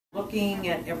looking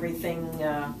at everything,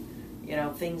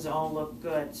 things all look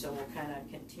good, so we'll kind of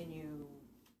continue.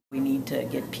 We need to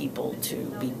get people to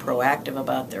be proactive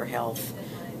about their health,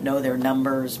 know their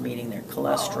numbers, meaning their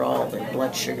cholesterol, their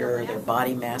blood sugar, their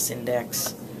body mass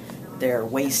index, their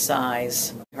waist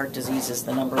size. Heart disease is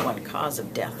the #1 cause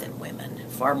of death in women,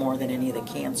 far more than any of the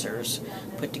cancers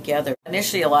put together.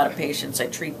 Initially, a lot of patients, I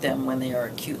treat them when they are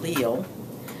acutely ill,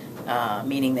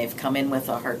 meaning they've come in with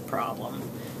a heart problem.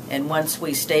 And once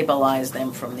we stabilize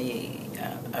them from the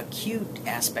acute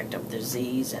aspect of the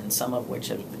disease, and some of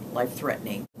which are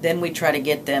life-threatening, then we try to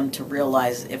get them to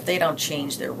realize if they don't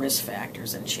change their risk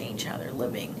factors and change how they're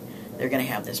living, they're going to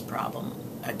have this problem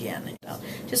again.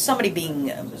 Just somebody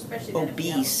being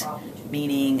obese,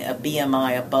 meaning a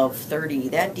BMI above 30,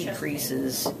 that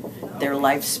decreases their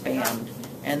lifespan.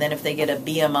 And then if they get a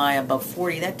BMI above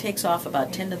 40, that takes off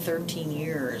about 10 to 13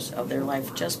 years of their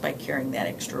life just by carrying that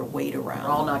extra weight around. We're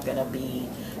all not going to be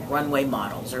runway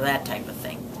models or that type of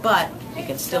thing, but you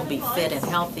can still be fit and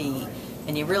healthy,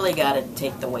 and you really got to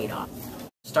take the weight off.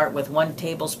 Start with 1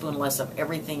 tablespoon less of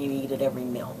everything you eat at every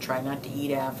meal. Try not to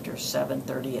eat after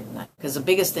 7:30 at night. Because the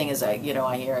biggest thing is, I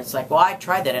hear it's like, well, I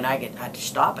tried that and I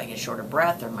stop, I get short of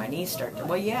breath, or my knees start to,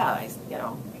 well, yeah,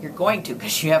 you're going to,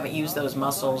 because you haven't used those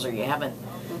muscles or you haven't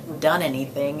done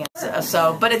anything.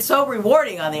 But it's so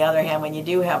rewarding on the other hand when you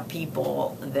do have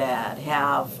people that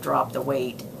have dropped the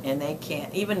weight and they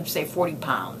can't, even say 40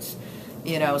 pounds,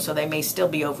 so they may still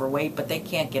be overweight, but they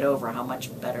can't get over how much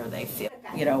better they feel.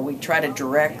 We try to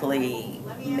directly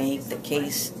make the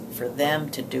case for them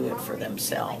to do it for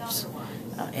themselves,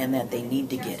 and that they need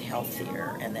to get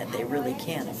healthier, and that they really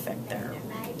can affect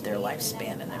their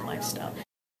lifespan and their lifestyle.